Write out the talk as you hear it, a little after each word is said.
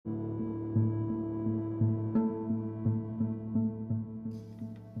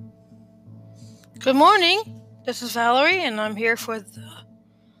Good morning. This is Valerie, and I'm here for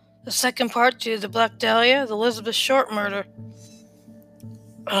the second part to the Black Dahlia, the Elizabeth Short murder.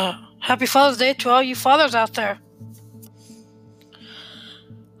 Happy Father's Day to all you fathers out there.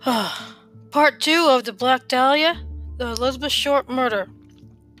 Part 2 of the Black Dahlia, the Elizabeth Short murder.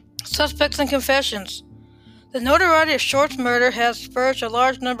 Suspects and confessions. The notoriety of Short's murder has spurred a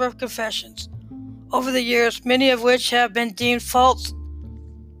large number of confessions over the years, many of which have been deemed false.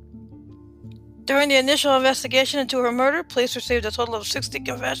 During the initial investigation into her murder, police received a total of 60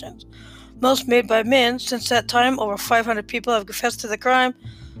 confessions, most made by men. Since that time, over 500 people have confessed to the crime,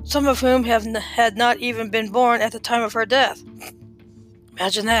 some of whom had not even been born at the time of her death.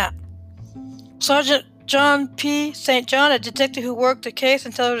 Imagine that. Sergeant John P. St. John, a detective who worked the case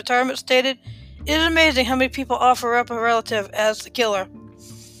until his retirement, stated, "It is amazing how many people offer up a relative as the killer."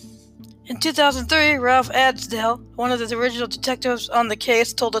 In 2003, Ralph Adsdale, one of the original detectives on the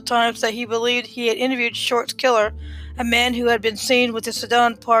case, told the Times that he believed he had interviewed Short's killer, a man who had been seen with the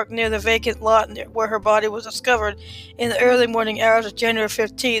sedan parked near the vacant lot where her body was discovered in the early morning hours of January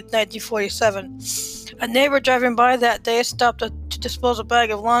 15, 1947. A neighbor driving by that day stopped to dispose a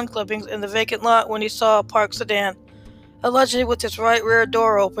bag of lawn clippings in the vacant lot when he saw a parked sedan, allegedly with its right rear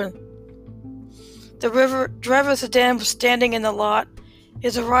door open. The driver of the sedan was standing in the lot.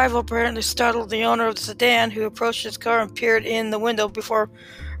 His arrival apparently startled the owner of the sedan, who approached his car and peered in the window before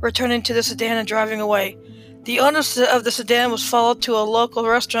returning to the sedan and driving away. The owner of the sedan was followed to a local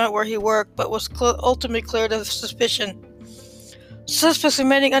restaurant where he worked, but was ultimately cleared of suspicion. Suspects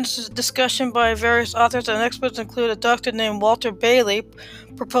remaining under discussion by various authors and experts include a doctor named Walter Bailey,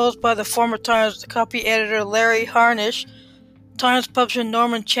 proposed by the former Times copy editor Larry Harnish, Times publisher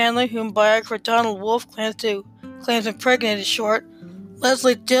Norman Chandler, whom biographer Donald Wolfe claims impregnated Short,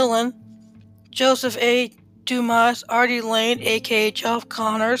 Leslie Dillon, Joseph A. Dumas, Artie Lane, a.k.a. Geoff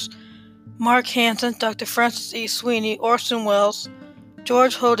Connors, Mark Hansen, Dr. Francis E. Sweeney, Orson Welles,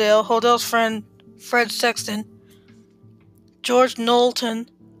 George Hodel, Hodel's friend Fred Sexton, George Knowlton,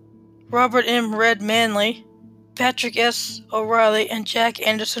 Robert M. Red Manley, Patrick S. O'Reilly, and Jack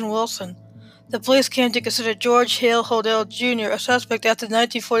Anderson Wilson. The police came to consider George Hill Hodel Jr. a suspect after the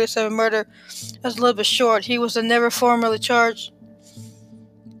 1947 murder of Elizabeth Short. He was never formally charged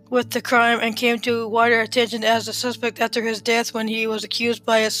with the crime and came to wider attention as a suspect after his death when he was accused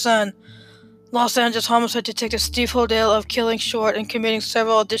by his son, Los Angeles homicide detective Steve Hodel, of killing Short and committing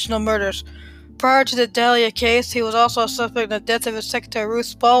several additional murders. Prior to the Dahlia case, he was also a suspect in the death of his secretary Ruth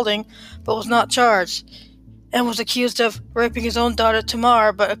Spaulding, but was not charged, and was accused of raping his own daughter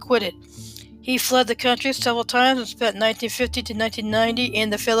Tamar, but acquitted. He fled the country several times and spent 1950 to 1990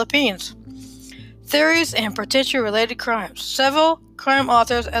 in the Philippines. Theories and potential related crimes. Several crime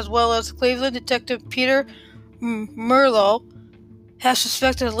authors, as well as Cleveland detective Peter Merlo, have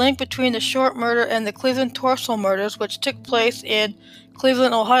suspected a link between the Short murder and the Cleveland Torsel murders, which took place in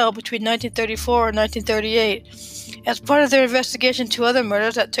Cleveland, Ohio between 1934 and 1938. As part of their investigation into other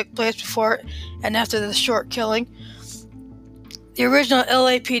murders that took place before and after the Short killing, the original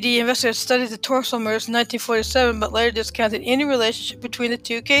LAPD investigators studied the Torsel murders in 1947, but later discounted any relationship between the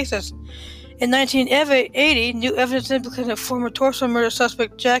two cases. In 1980, new evidence implicating former Torsel murder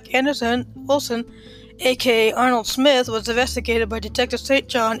suspect Jack Anderson Wilson, a.k.a. Arnold Smith, was investigated by Detective St.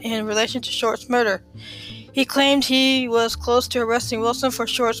 John in relation to Short's murder. He claimed he was close to arresting Wilson for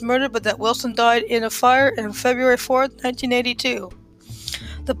Short's murder, but that Wilson died in a fire on February 4, 1982.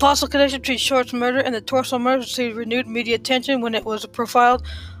 The possible connection between Short's murder and the Torsel murder received renewed media attention when it was profiled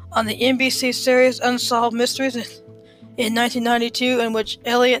on the NBC series Unsolved Mysteries in 1992, in which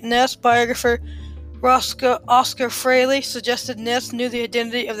Elliot Ness, biographer Oscar Fraley, suggested Ness knew the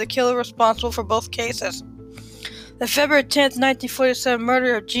identity of the killer responsible for both cases. The February 10, 1947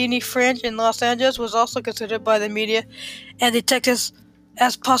 murder of Jeannie French in Los Angeles was also considered by the media and detectives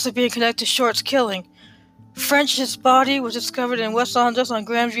as possibly being connected to Short's killing. French's body was discovered in West Los Angeles on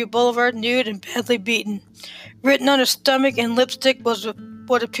Grandview Boulevard, nude and badly beaten. Written on her stomach in lipstick was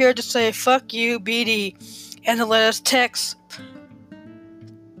what appeared to say, "Fuck you, BD," and the letters text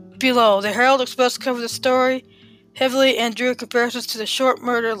below. The Herald Express covered the story heavily and drew comparisons to the Short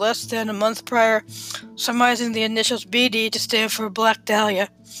murder less than a month prior, surmising the initials BD to stand for Black Dahlia.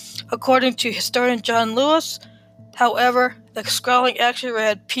 According to historian John Lewis, however, the scrawling actually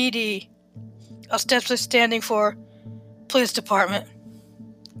read PD, ostensibly standing for Police Department.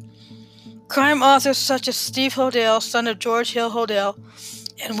 Crime authors such as Steve Hodel, son of George Hill Hodel,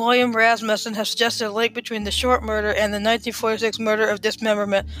 and William Rasmussen have suggested a link between the Short murder and the 1946 murder of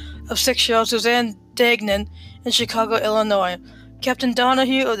dismemberment of 6-year-old Suzanne Degnan in Chicago, Illinois. Captain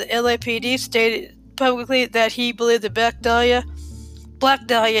Donahue of the LAPD stated publicly that he believed the Black Dahlia Black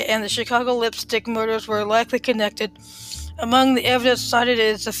Dahlia and the Chicago lipstick murders were likely connected. Among the evidence cited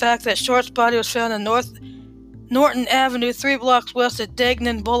is the fact that Short's body was found on Norton Avenue, 3 blocks west of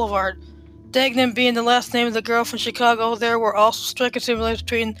Dagnan Boulevard. Dagnan being the last name of the girl from Chicago. There were also striking similarities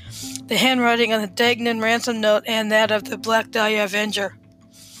between the handwriting on the Dagnan ransom note and that of the Black Dahlia Avenger.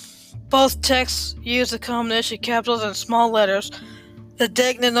 Both texts used a combination of capitals and small letters. The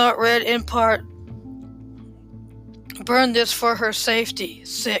Dagnan note read in part, "Burn this for her safety,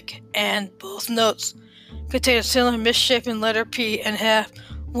 sick," and both notes contain a similar misshapen letter P and have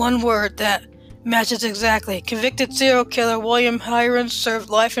one word that matches exactly. Convicted serial killer William Hirons served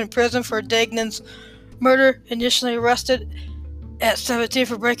life in prison for Dagnan's murder. Initially arrested at 17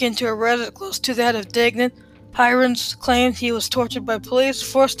 for breaking into a residence close to that of Dagnan, Hirons claimed he was tortured by police,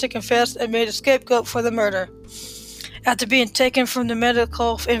 forced to confess, and made a scapegoat for the murder. After being taken from the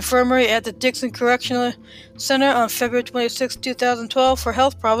medical infirmary at the Dixon Correctional Center on February 26, 2012 for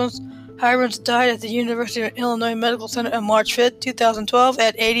health problems, Hirons died at the University of Illinois Medical Center on March 5, 2012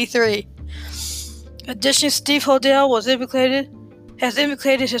 at 83. Additionally, Steve Hodel has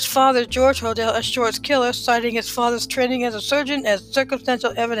implicated his father, George Hodel, as Short's killer, citing his father's training as a surgeon as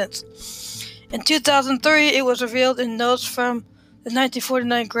circumstantial evidence. In 2003, it was revealed in notes from the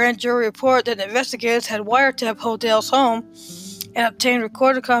 1949 grand jury report that investigators had wiretapped Hodel's home and obtained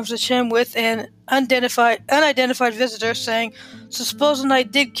recorded conversation with an unidentified visitor saying, "Supposing I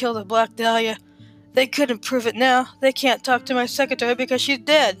did kill the Black Dahlia, they couldn't prove it now. They can't talk to my secretary because she's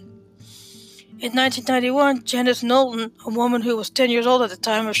dead." In 1991, Janice Knowlton, a woman who was 10 years old at the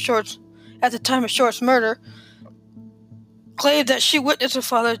time of Short's murder, claimed that she witnessed her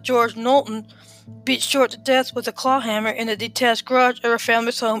father, George Knowlton, beat Short to death with a claw hammer in a detached garage of her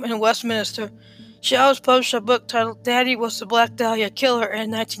family's home in Westminster. She also published a book titled "Daddy Was the Black Dahlia Killer" in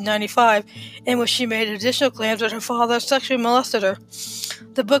 1995, in which she made additional claims that her father sexually molested her.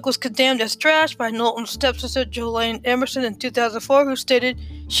 The book was condemned as trash by Knowlton's stepsister, Jolene Emerson, in 2004, who stated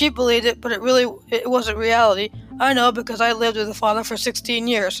she believed it, but it wasn't reality. "I know because I lived with the father for 16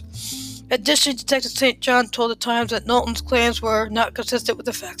 years. Additionally, Detective St. John told the Times that Knowlton's claims were not consistent with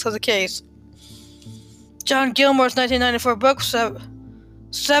the facts of the case. John Gilmore's 1994 book,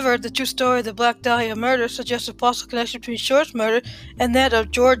 Severed, the true story of the Black Dahlia murder, suggests a possible connection between Short's murder and that of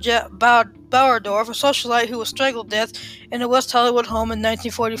George Bauerdorf, a socialite who was strangled to death in a West Hollywood home in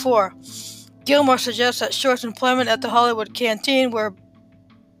 1944. Gilmore suggests that Short's employment at the Hollywood Canteen, where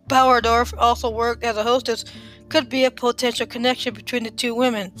Bauerdorf also worked as a hostess, could be a potential connection between the two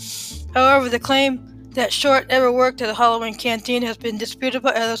women. However, the claim that Short ever worked at the Hollywood Canteen has been disputed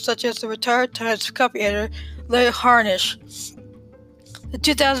by others, such as the retired Times copy editor Larry Harnish. The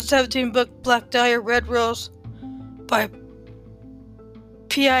 2017 book Black Dahlia Red Rose by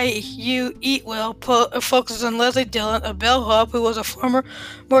Piu Eatwell focuses on Leslie Dillon, a bellhop who was a former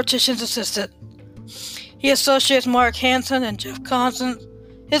mortician's assistant. His associates Mark Hansen and Jeff Connors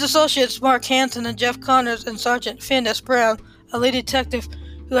and Sergeant Finn S. Brown, a lead detective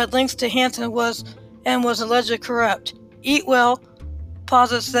who had links to Hansen, was allegedly corrupt. Eatwell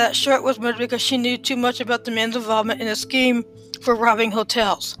posits that Short was murdered because she knew too much about the men's involvement in a scheme for robbing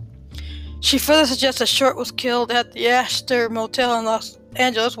hotels. She further suggests that Short was killed at the Astor Motel in Los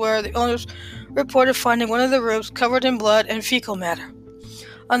Angeles, where the owners reported finding one of the rooms covered in blood and fecal matter.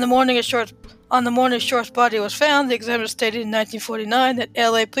 On the morning Short's body was found, the examiner stated in 1949 that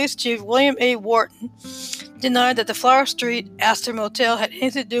L.A. Police Chief William A. Wharton denied that the Flower Street Astor Motel had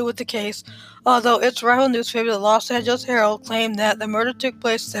anything to do with the case, although its rival newspaper, the Los Angeles Herald, claimed that the murder took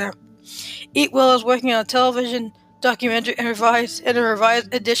place there. Eatwell is working on a television documentary, and a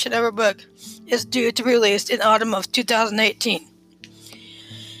revised edition of her book is due to be released in autumn of 2018.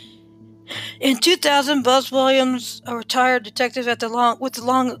 In 2000, Buzz Williams, a retired detective with the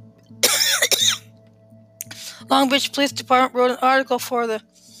Long Beach Police Department, wrote an article for the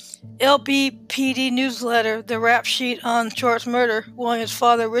LBPD newsletter, The Rap Sheet, on Short's murder. Williams'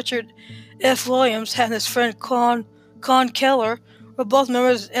 father, Richard F. Williams, and his friend Con Keller were both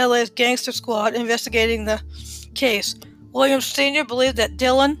members of LA's gangster squad investigating the case. Williams Sr. believed that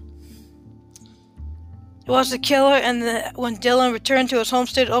Dillon was the killer, and that when Dillon returned to his home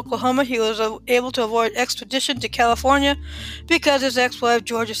state of Oklahoma, he was able to avoid extradition to California because his ex-wife,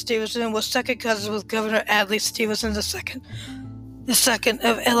 Georgia Stevenson, was second cousins with Governor Adlai Stevenson II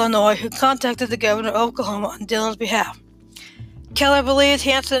of Illinois, who contacted the governor of Oklahoma on Dillon's behalf. Keller believed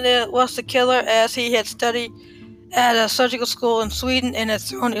Hansen was the killer, as he had studied at a surgical school in Sweden and had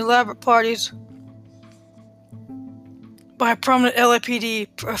thrown elaborate parties by prominent LAPD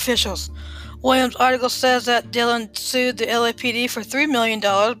officials. Williams' article says that Dillon sued the LAPD for $3 million,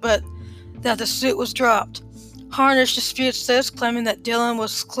 but that the suit was dropped. Harnish disputes this, claiming that Dillon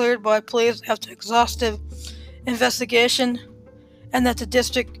was cleared by police after exhaustive investigation and that the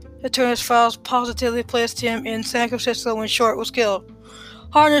district attorney's files positively placed him in San Francisco when Short was killed.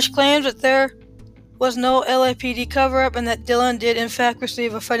 Harnish claims that there was no LAPD cover-up and that Dillon did in fact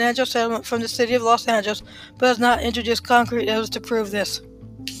receive a financial settlement from the city of Los Angeles, but has not introduced concrete evidence to prove this.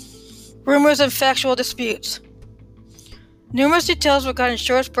 Rumors and factual disputes. Numerous details regarding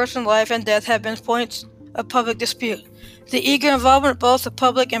Short's personal life and death have been points of public dispute. The eager involvement of both the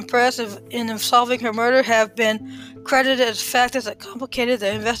public and press in solving her murder have been credited as factors that complicated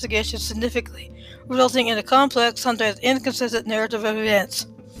the investigation significantly, resulting in a complex, sometimes inconsistent narrative of events.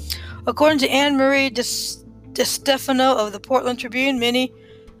 According to Anne Marie DeStefano of the Portland Tribune, many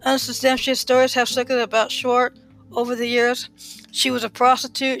unsubstantiated stories have circulated about Short over the years. She was a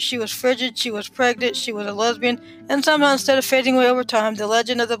prostitute, she was frigid, she was pregnant, she was a lesbian, and somehow instead of fading away over time, the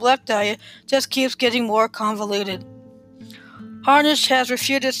legend of the Black Dahlia just keeps getting more convoluted. Harnish has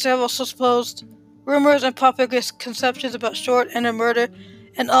refuted several supposed rumors and popular conceptions about Short and her murder,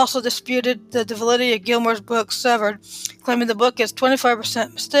 and also disputed the validity of Gilmore's book, Severed, claiming the book is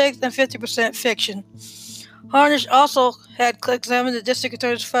 25% mistakes and 50% fiction. Harnish also had examined the district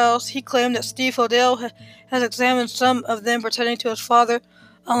attorney's files. He claimed that Steve Hodel has examined some of them pertaining to his father,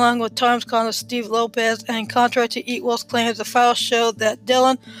 along with Times columnist Steve Lopez, and contrary to Eatwell's claims, the files showed that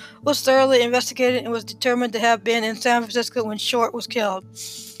Dillon was thoroughly investigated and was determined to have been in San Francisco when Short was killed.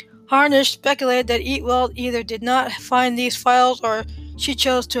 Harnish speculated that Eatwell either did not find these files or she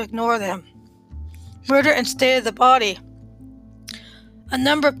chose to ignore them. Murder and state of the body. A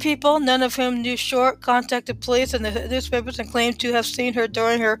number of people, none of whom knew Short, contacted police and the newspapers and claimed to have seen her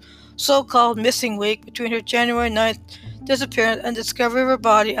during her so-called missing week between her January 9th disappearance and discovery of her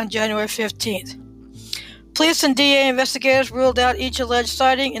body on January 15th. Police and DA investigators ruled out each alleged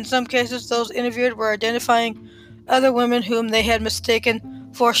sighting. In some cases, those interviewed were identifying other women whom they had mistaken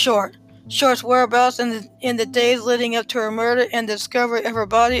for Short. Short's whereabouts in the days leading up to her murder and the discovery of her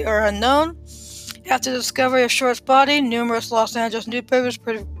body are unknown. After the discovery of Short's body, numerous Los Angeles newspapers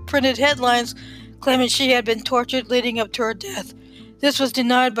printed headlines claiming she had been tortured leading up to her death. This was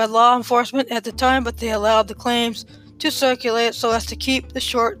denied by law enforcement at the time, but they allowed the claims to circulate so as to keep the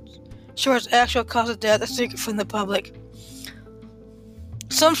Short's actual cause of death a secret from the public.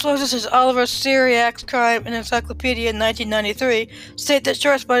 Some sources, such as Oliver Syriac's Crime and Encyclopedia in 1993, state that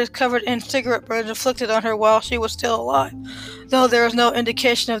Short's body is covered in cigarette burns inflicted on her while she was still alive, though there is no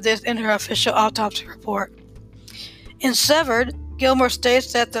indication of this in her official autopsy report. In Severed, Gilmore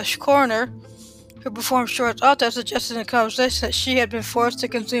states that the coroner who performed Short's autopsy suggested in a conversation that she had been forced to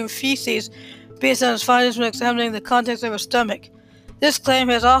consume feces based on his findings when examining the contents of her stomach. This claim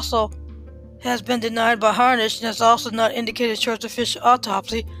has been denied by Harnish and has also not indicated Short's official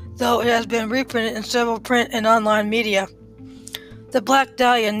autopsy, though it has been reprinted in several print and online media. The Black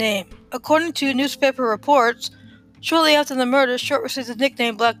Dahlia name. According to newspaper reports, shortly after the murder, Short received the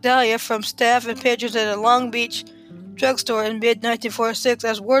nickname Black Dahlia from staff and patrons at a Long Beach drugstore in mid-1946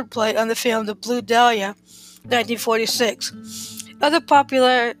 as wordplay on the film The Blue Dahlia, 1946. Other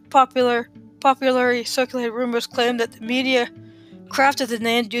popularly circulated rumors claim that the media crafted the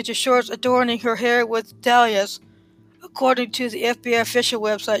name due to Short's adorning her hair with dahlias. According to the FBI official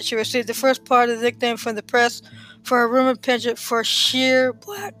website, she received the first part of the nickname from the press for a rumored penchant for sheer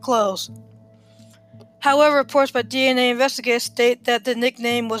black clothes. However, reports by DNA investigators state that the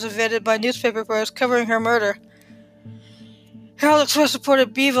nickname was invented by newspaper reporters covering her murder. Herald Express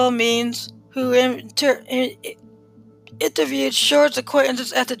reported Bevel Means, who interviewed Short's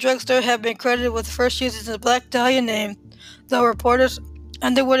acquaintances at the drugstore, have been credited with first using the Black Dahlia name, though reporters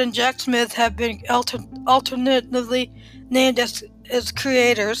Underwood and Jack Smith have been alternatively named as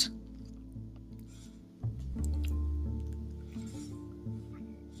creators.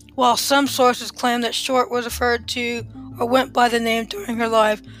 While some sources claim that Short was referred to or went by the name during her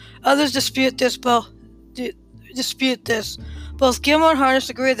life, others dispute this. Both Gilmore and Harnish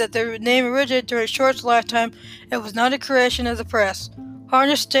agree that the name originated during Short's lifetime and was not a creation of the press.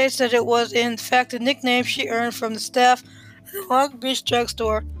 Harnish states that it was in fact a nickname she earned from the staff at the Long Beach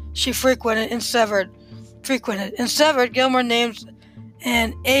drugstore she frequented. In Severed, Gilmore names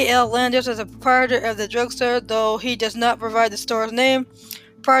an A.L. Landis as the proprietor of the drugstore, though he does not provide the store's name.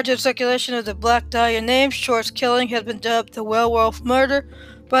 Prior to the circulation of the Black Dahlia name, Short's killing has been dubbed the Werewolf Murder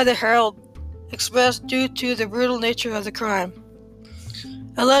by the Herald Express due to the brutal nature of the crime.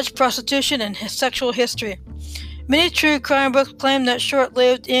 Alleged prostitution and sexual history. Many true crime books claim that Short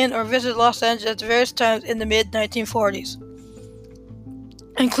lived in or visited Los Angeles at various times in the mid-1940s,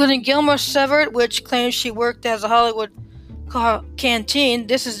 including Gilmore's Severed, which claims she worked as a Hollywood canteen.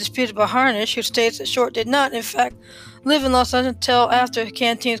 This is disputed by Harnish, who states that Short did not, in fact, live in Los Angeles until after the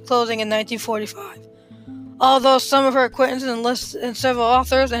canteen's closing in 1945. Although some of her acquaintances and several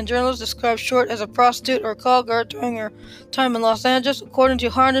authors and journalists describe Short as a prostitute or call girl during her time in Los Angeles, according to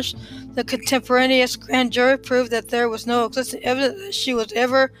Harnish, the contemporaneous grand jury proved that there was no existing evidence that she was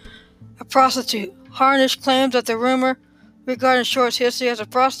ever a prostitute. Harnish claims that the rumor regarding Short's history as a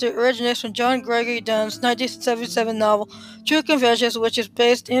prostitute originates from John Gregory Dunn's 1977 novel True Confessions, which is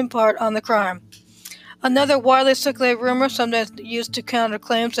based in part on the crime. Another widely circulated rumor, sometimes used to counter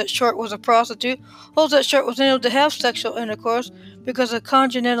claims that Short was a prostitute, holds that Short was unable to have sexual intercourse because of a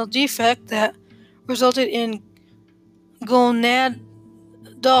congenital defect that resulted in gonadal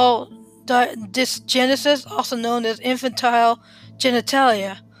dysgenesis, also known as infantile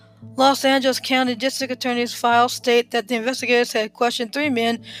genitalia. Los Angeles County District Attorney's files state that the investigators had questioned 3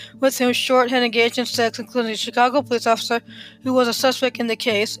 men with whom Short had engaged in sex, including a Chicago police officer who was a suspect in the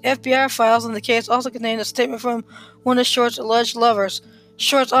case. FBI files in the case also contained a statement from one of Short's alleged lovers.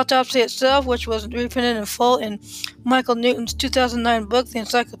 Short's autopsy itself, which was reprinted in full in Michael Newton's 2009 book, The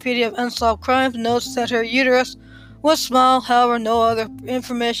Encyclopedia of Unsolved Crimes, notes that her uterus was small. However, no other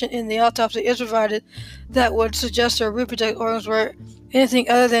information in the autopsy is provided that would suggest her reproductive organs were anything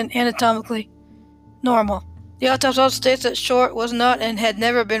other than anatomically normal. The autopsy also states that Short was not and had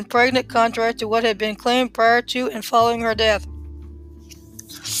never been pregnant, contrary to what had been claimed prior to and following her death.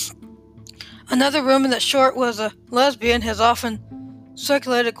 Another rumor that Short was a lesbian has often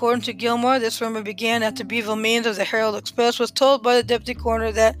circulated. According to Gilmore, this rumor began after Beeville Means of the Herald Express was told by the deputy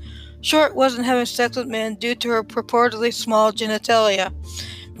coroner that Short wasn't having sex with men due to her purportedly small genitalia.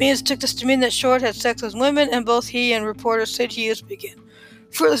 Means took this to mean that Short had sex with women, and both he and reporters said he used to begin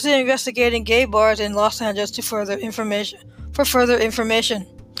fruitlessly investigating gay bars in Los Angeles for further information.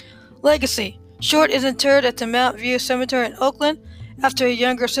 Legacy: Short is interred at the Mount View Cemetery in Oakland. After a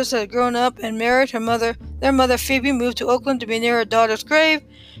younger sister had grown up and married, their mother Phoebe moved to Oakland to be near her daughter's grave.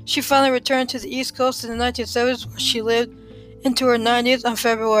 She finally returned to the East Coast in the 1970s, where she lived into her 90s. On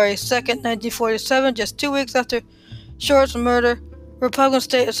February 2, 1947, just 2 weeks after Short's murder, Republican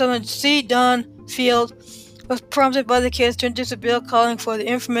State Assemblyman C. Don Field was prompted by the case to introduce a bill calling for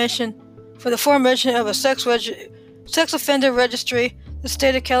the formation of a sex offender registry. The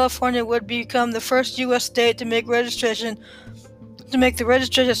state of California would become the first U.S. state to make the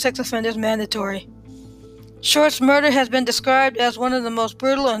registration of sex offenders mandatory. Short's murder has been described as one of the most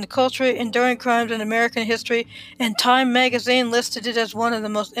brutal and culturally enduring crimes in American history, and Time magazine listed it as one of the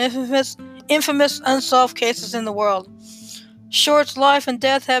most infamous unsolved cases in the world. Short's life and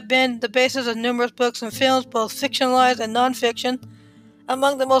death have been the basis of numerous books and films, both fictionalized and non-fiction.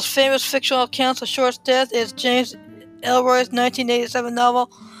 Among the most famous fictional accounts of Short's death is James Ellroy's 1987 novel,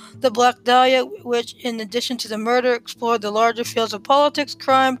 The Black Dahlia, which, in addition to the murder, explored the larger fields of politics,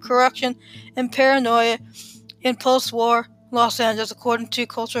 crime, corruption, and paranoia in post-war Los Angeles, according to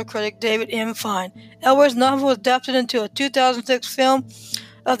cultural critic David M. Fine. Ellroy's novel was adapted into a 2006 film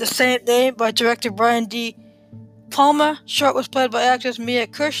of the same name by director Brian D. Palma. Short was played by actress Mia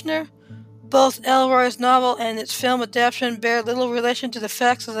Kirshner. Both Ellroy's novel and its film adaptation bear little relation to the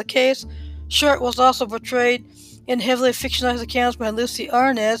facts of the case. Short was also portrayed in heavily fictionalized accounts by Lucy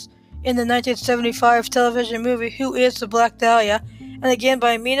Arnaz in the 1975 television movie Who is the Black Dahlia, and again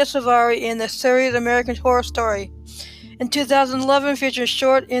by Mina Suvari in the series American Horror Story. In 2011, featured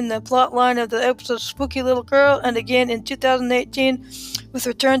Short in the plotline of the episode Spooky Little Girl, and again in 2018 with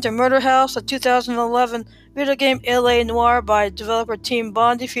Return to Murder House. A 2011 video game L.A. Noire by developer Team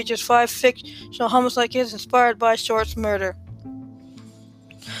Bondi features 5 fictional homicide cases inspired by Short's murder.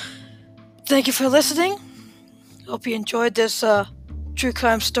 Thank you for listening. Hope you enjoyed this true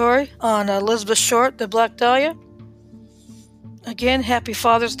crime story on Elizabeth Short, the Black Dahlia. Again, happy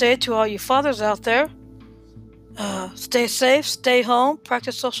Father's Day to all you fathers out there. Stay safe, stay home,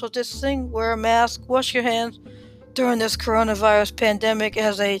 practice social distancing, wear a mask, wash your hands during this coronavirus pandemic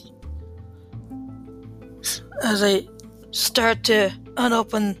as a start to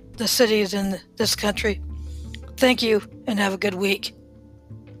unopen the cities in this country. Thank you and have a good week.